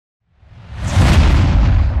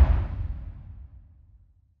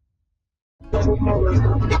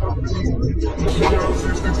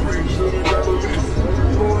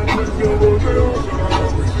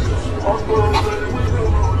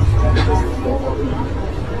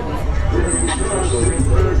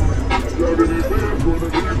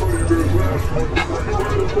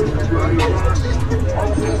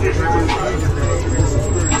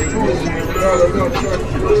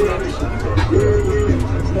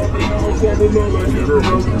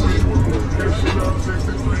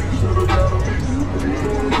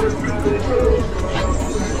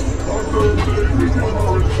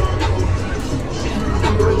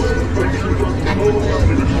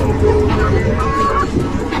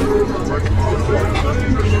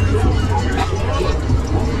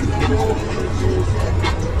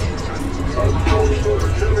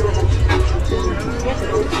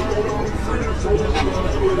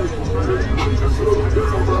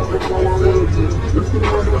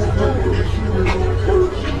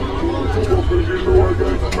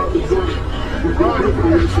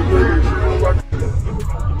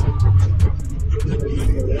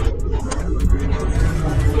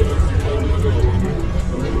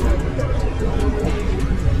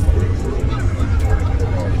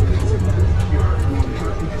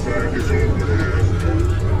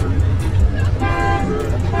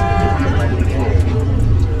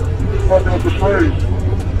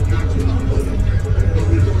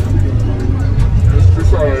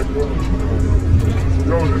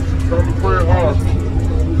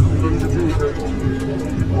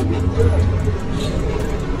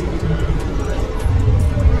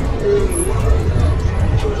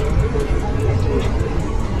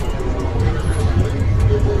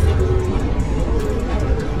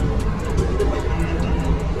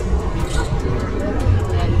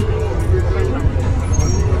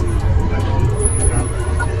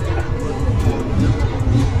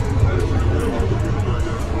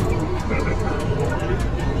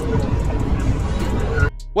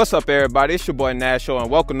What's up, everybody? It's your boy Nasho, and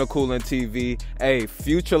welcome to COOLIN TV. Hey,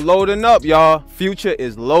 Future loading up, y'all. Future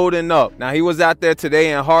is loading up. Now, he was out there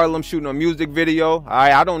today in Harlem shooting a music video.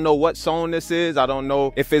 I don't know what song this is. I don't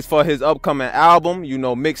know if it's for his upcoming album, you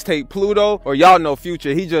know, Mixtape Pluto, or y'all know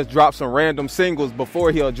Future, he just dropped some random singles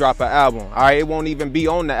before he'll drop an album. All right, it won't even be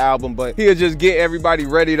on the album, but he'll just get everybody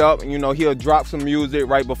readied up, and, you know, he'll drop some music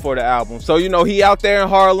right before the album. So, you know, he out there in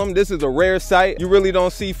Harlem. This is a rare sight. You really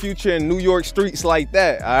don't see Future in New York streets like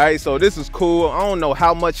that. All right, so this is cool. I don't know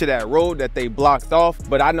how much of that road that they blocked off,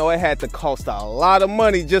 but I know it had to cost a lot of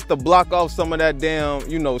money just to block off some of that damn,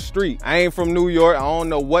 you know, street. I ain't from New York. I don't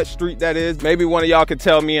know what street that is. Maybe one of y'all could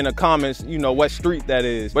tell me in the comments, you know, what street that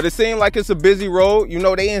is. But it seemed like it's a busy road. You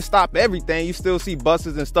know, they didn't stop everything. You still see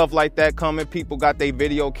buses and stuff like that coming. People got their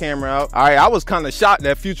video camera out. All right, I was kind of shocked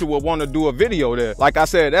that Future would want to do a video there. Like I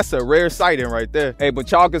said, that's a rare sighting right there. Hey, but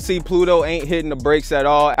y'all can see Pluto ain't hitting the brakes at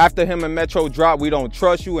all. After him and Metro drop, we don't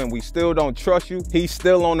trust you, and we still don't trust you. He's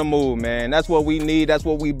still on the move, man. That's what we need. That's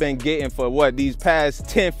what we've been getting for what, these past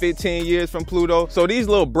 10, 15 years from Pluto. So these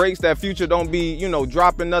little breaks that Future don't be, you know,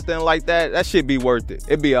 dropping nothing like that, that should be worth it.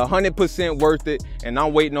 It'd be 100% worth it. And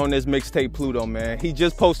I'm waiting on this Mixtape Pluto, man. He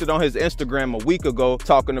just posted on his Instagram a week ago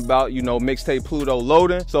talking about, you know, Mixtape Pluto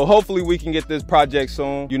loading. So hopefully we can get this project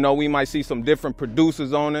soon. You know, we might see some different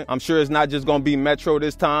producers on it. I'm sure it's not just gonna be Metro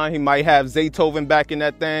this time. He might have Zaytoven back in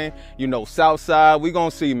that thing. You know, Southside. We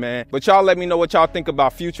gonna see, man. But y'all let me know what y'all think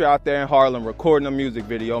about Future out there in Harlem recording a music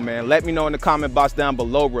video, man. Let me know in the comment box down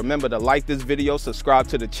below. Remember to like this video, subscribe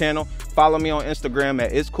to the channel, follow me on Instagram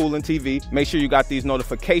at COOLIN TV. Make sure you got these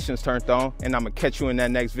notifications turned on, and I'm gonna catch you in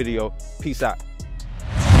that next video. Peace out.